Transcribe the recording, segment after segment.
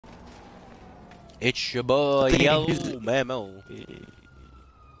It's your boy, YELLOWMAMMAL.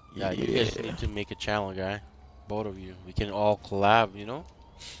 Yeah, you guys need to make a channel, guy. Both of you. We can all collab, you know?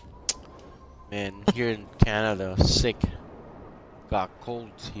 Man, here in Canada, sick. Got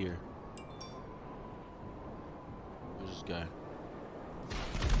colds here. Who's this guy?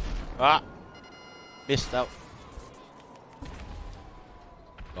 Ah! Missed out.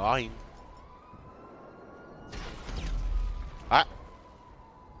 Got him. Ah!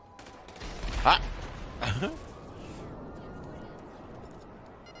 Ah! Ah!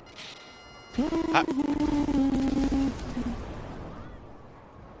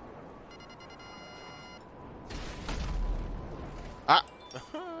 Ah!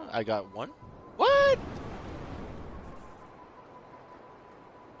 I got one. What?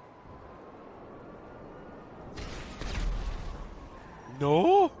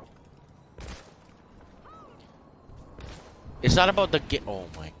 No? It's not about the game. Oh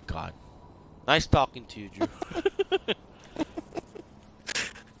my god. Nice talking to you, Drew.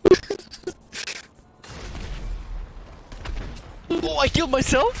 Oh, I killed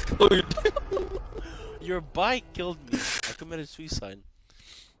myself? Your bike killed me. I committed suicide.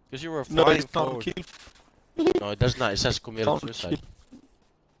 Because you were flying forward. No, it does not. It says committed suicide.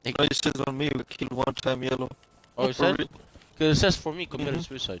 No, it says on me, we killed one time yellow. Oh, it said? Because it says for me, committed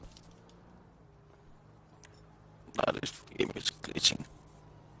suicide. Nah, this game is glitching.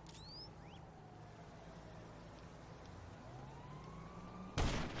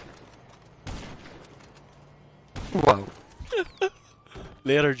 Wow.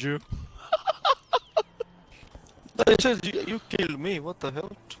 Later, Drew. It says you killed me, what the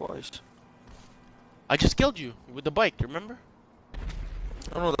hell? Twice. I just killed you with the bike, remember?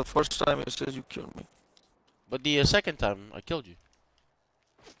 I don't know, the first time it says you killed me. But the second time, I killed you.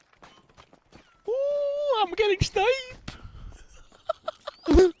 Ooh, I'm getting sniped!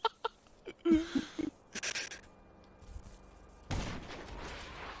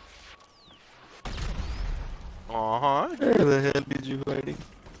 Where the hell did you hiding?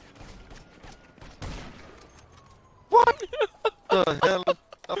 What the hell?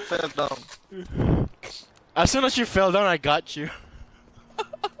 I fell down. As soon as you fell down, I got you.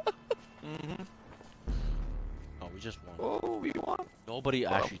 Oh, we just won. Oh, we won. Nobody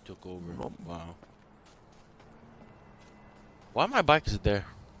actually took over. Wow. Why my bike is there?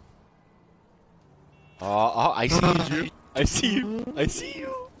 Oh, I see you, Drew. I see you. I see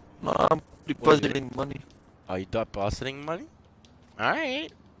you. No, I'm depositing money. Are you depositing money?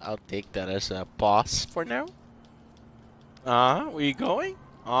 Alright. I'll take that as a pause for now. Where you going?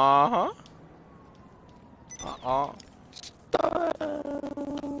 Yeah,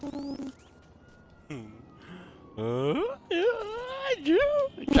 Drew.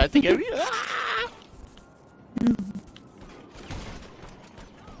 Try to get me.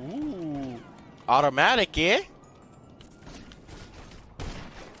 Ooh. Automatic, eh?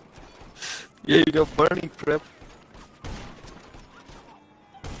 Yeah, you got burning prep.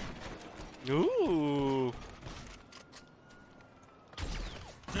 Ooh.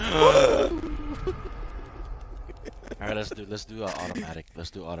 Alright, let's do automatic. Let's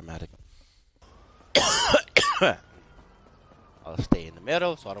do automatic. I'll stay in the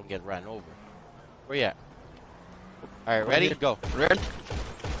middle so I don't get ran over. Where you at? Alright, ready? Go. Ready?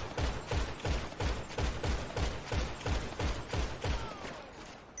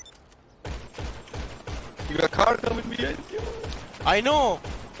 You got a car coming behind you. I know.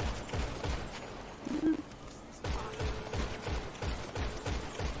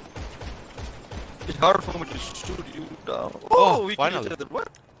 It's hard for me to shoot you down. Oh, we finally. killed each other. What?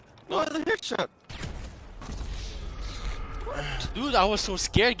 No, the headshot. Dude, I was so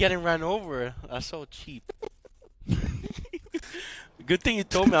scared getting ran over. That's so cheap. Good thing you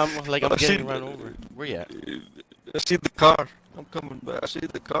told me. I'm getting ran over. Where you at? I see the car. I'm coming back. I see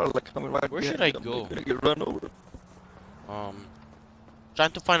the car like coming right. Where should I go? I'm gonna get run over.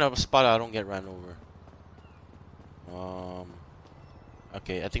 Trying to find a spot I don't get ran over.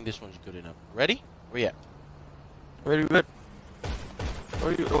 Okay, I think this one's good enough. Ready? Where you at? Very good.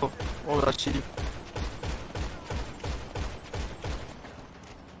 Where are you? Oh, I see you.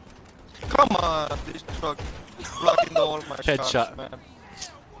 Come on, this truck is blocking all my shots, Headshot. man.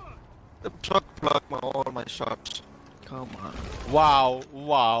 The truck blocked all my shots. Come on. Wow,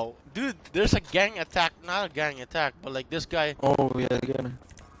 wow. Dude, there's a gang attack. Not a gang attack, but like this guy. Oh, yeah, again.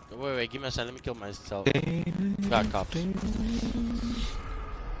 Wait, give me a second. Let me kill myself. Got cops.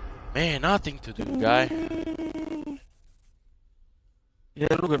 Man, nothing to do, guy. Yeah,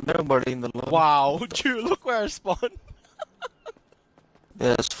 look at nobody in the lobby. Wow, dude, look where I spawned.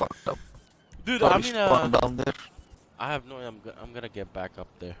 Yeah, it's fucked up. Dude, Probably spawn down there. I have no. I'm gonna get back up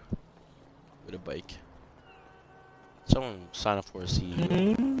there. with a bike. Someone sign up for a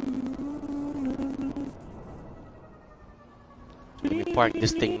CEO. Let me park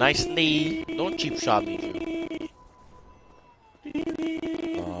this thing nicely. Don't cheap shot me.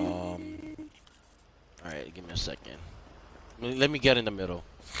 Alright, give me a second. Let me get in the middle.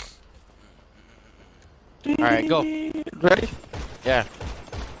 Alright, go. Ready? Yeah.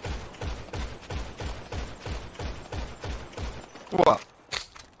 What?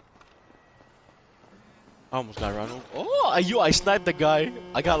 I almost got run over. Oh, I sniped the guy.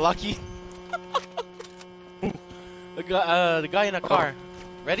 I got lucky. The guy in a car.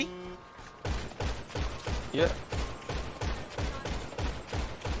 Ready? Yeah.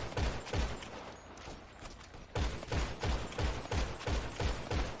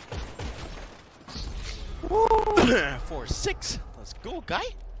 Woo! 4-6. Let's go, guy.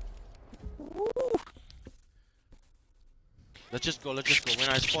 Woo. Let's just go. Let's just go. When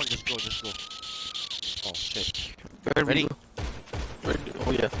I spawn, just go. Just go. Oh shit. Ready? Ready?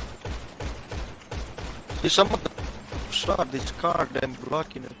 Oh yeah. See, some of the shot this car, them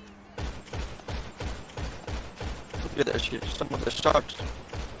blocking it. Look at that shit. Some of the shots.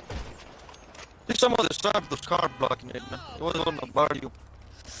 See, some of the shots, those car blocking it, man. It was on the body.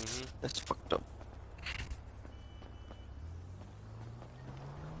 That's fucked up.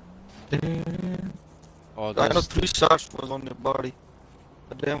 Damn. Oh, I know 3 shots was on your body.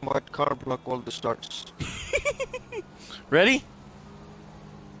 The damn white car block all the shots. Ready?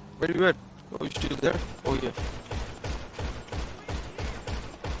 Very good. Oh, you still there? Oh yeah.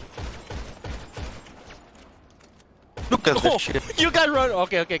 Look at that shit. You got run.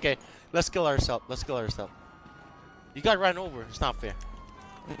 Okay. Let's kill ourselves. You got run over. It's not fair.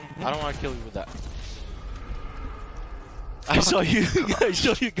 I don't want to kill you with that. I saw you. I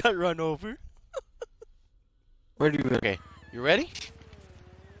saw you got run over. Where do you at? Okay, you ready?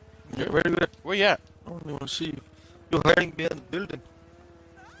 Yeah, where you at? Where you at? I don't even see you. You're hiding behind the building.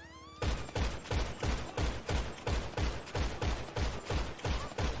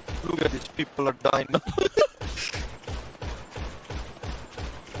 Look at these people are dying.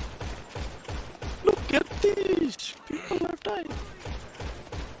 Look at these people are dying.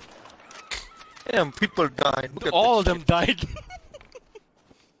 Damn, people died. Look at all of them died.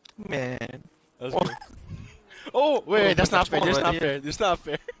 Man. Oh, wait, that's not fair. That's That's not fair. fair. That's not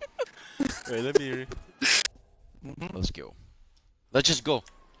fair. Wait, let me. Let's go. Let's just go.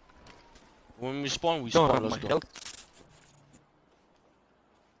 When we spawn, we spawn. Let's go. Health.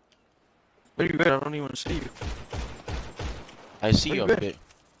 Where you at? I don't even see you. I see you a bit.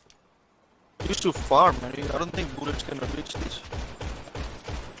 You're too far, man. I don't think bullets can reach this.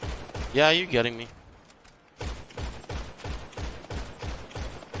 Yeah, you're getting me.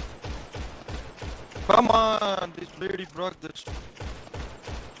 Come on, this lady broke this.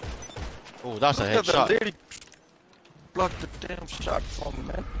 Oh, that's a Look at headshot. that lady blocked the damn shot from me,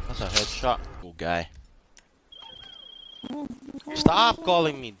 man. That's a headshot. Oh, guy. Stop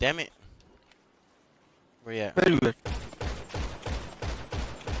calling me, damn it. Where you at? Where you at?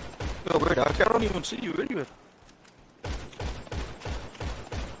 Yo, wait, I don't even see you. Where you at?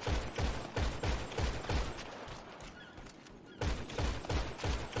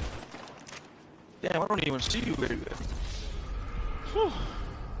 Damn, I don't even see you. Where you at? Whew.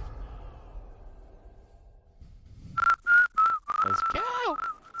 Let's go.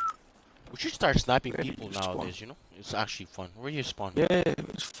 We should start sniping Where people did you spawn? nowadays, you know? It's actually fun. Where you spawn? Yeah,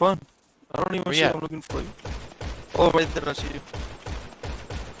 it's fun. I don't even Where see you you. at? I'm looking for you. Oh, right there, I see you.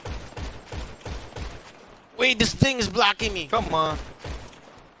 Wait, this thing is blocking me. Come on.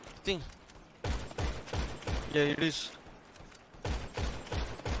 Thing. Yeah, it is.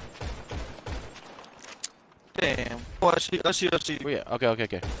 Damn. Oh, I see. Where you at?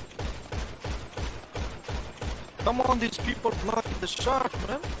 Okay. Come on, these people blocking the shot,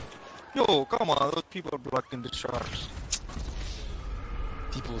 man. Yo, come on, those people blocking the shots.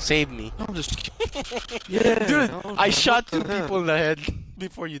 People save me. I'm just yeah. Dude, I shot what 2 the hell? people in the head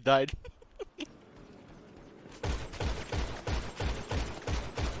before you died.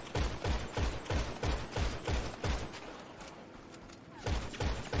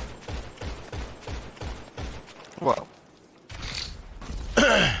 Wow.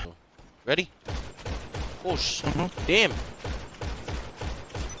 Ready? Oh, damn.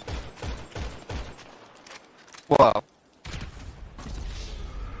 Wow.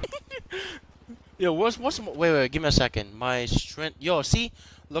 Yo, wait, give me a second. My strength, yo, see?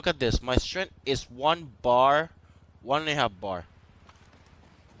 Look at this. My strength is 1 bar, 1.5 bar.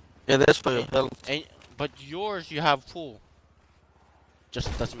 Yeah, that's for your health. But yours, you have full.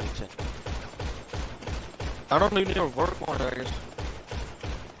 Just doesn't make sense. I don't even need to work on it, I guess.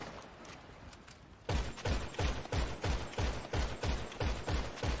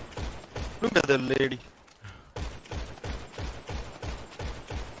 Look at that lady.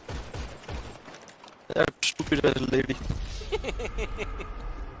 That stupid ass lady.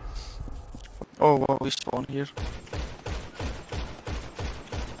 Oh wow, we spawn here.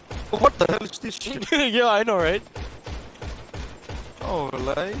 Oh, what the hell is this shit? Yeah, I know, right? Oh,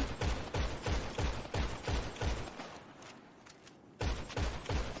 really?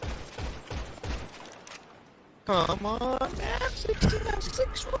 Come on, man. 16 and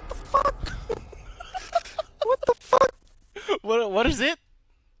 6, what the fuck? What the fuck? What is it?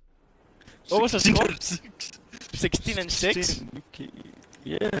 What was the 16 score? and 6. 16 and 6? 16, okay.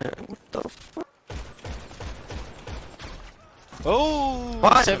 Yeah, what the fuck? Oh,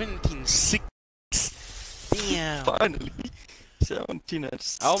 Finally. 17 6. Damn. Finally. 17 and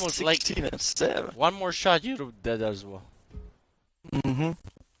 6. I almost 16 and 7. One more shot, you'd have dead as well. Mm-hmm. Okay,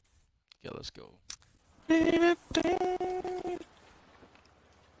 let's go. There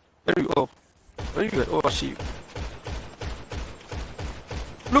you go. Where you at? Oh, I see you.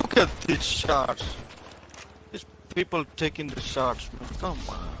 Look at these shots. These people taking the shots, man. Come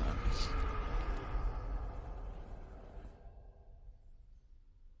on.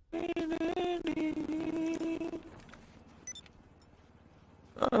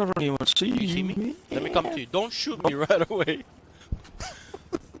 I don't even see you. You see me? Let me come to you. Don't shoot me right away.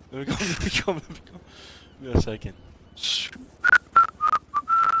 Let me come. Give me a second.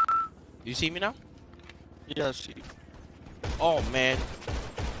 You see me now? Yeah, I see you. Oh, man.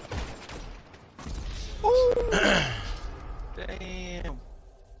 Damn.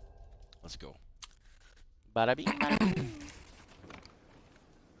 Let's go. Bada bing, bada bing.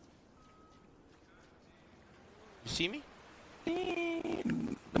 You see me?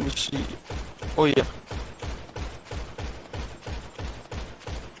 Let me see. Oh, yeah.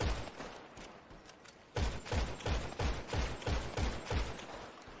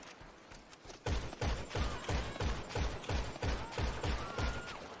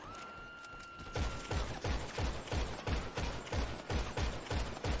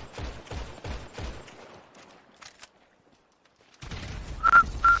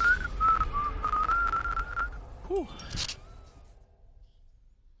 Whew.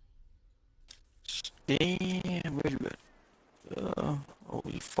 Damn, where you at? Oh,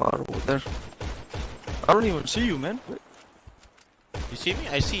 you far over there. I don't even see you, man. You see me?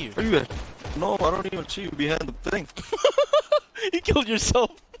 I see you. Where you at? No, I don't even see you behind the thing. You killed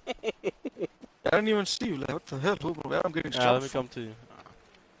yourself. I don't even see you. Like, what the hell? Where I'm getting shot Let me from? come to you.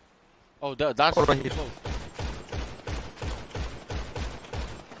 Oh, that's Oh, right here. close.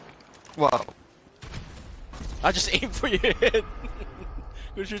 Wow. I just aimed for your head.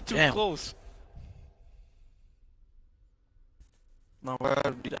 Because you're too Damn. close. Now, where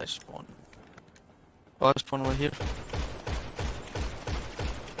did I spawn? Oh, I spawned right here.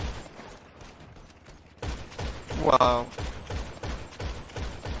 Wow.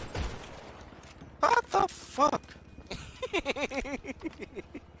 What the fuck?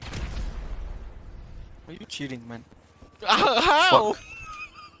 Are you cheating, man? How?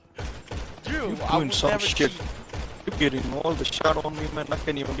 Fuck. Dude, You're I doing would some never shit. cheat. You're getting all the shot on me, man. I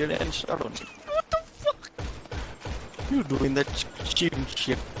can't even get any shot on you. What the fuck? You're doing that cheating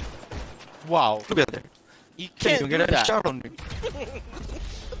shit. Wow. Look at that. You Can't can't even do get any that. shot on me.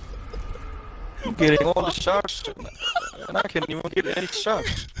 You're getting all the shots, and I can't even get any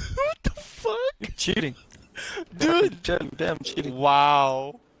shots. What the fuck? You're cheating. Dude. I tell you, damn cheating.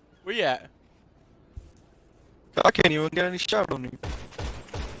 Wow. Where you at? I can't even get any shot on you.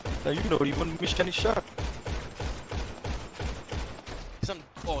 Now you don't even miss any shot.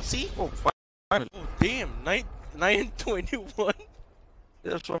 Oh, see? Oh, finally. Oh, damn. 9 and 21.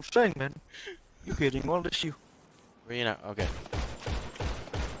 That's what I'm saying, man. You're getting all this you. Where you at? Okay.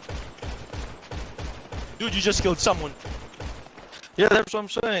 Dude, you just killed someone. Yeah, that's what I'm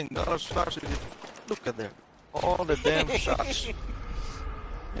saying. The shots, look at that. All the damn shots.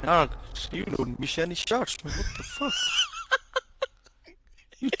 And you don't miss any shots, man. What the fuck?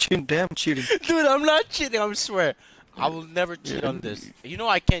 You damn cheating. Dude, I'm not cheating, I swear. I will never cheat Yeah. on this. You know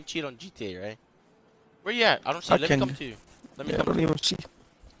I can't cheat on GTA, right? Where you at? I don't see. I Let me can- come to you. Let me Yeah, I come. don't even see.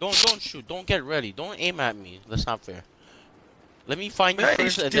 Don't shoot. Don't get ready. Don't aim at me. That's not fair. Let me find you Man,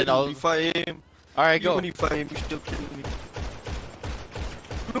 first, and then I'll. if I aim, All right, go. even if I aim, you still killing me.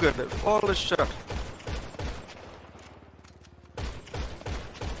 Look at that. All the shots.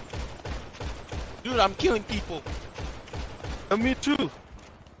 Dude, I'm killing people. And me too.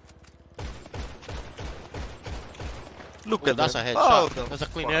 Look Oh, at that's that. a Oh, headshot. the That's a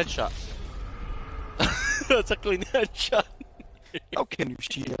clean fuck. headshot. That's a clean headshot. How can you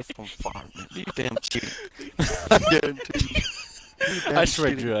see that from far, man? You damn cheating. I guarantee you. I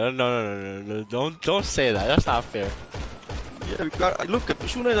swear, Drew. No. Don't say that. That's not fair. Yeah, we got. Look,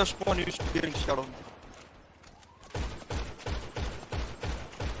 as soon as I spawn, you start getting shot on.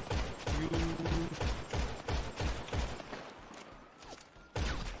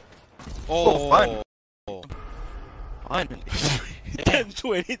 Oh, finally. Finally.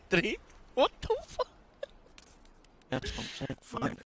 10:23. What the fuck? That's what I'm saying. Finally.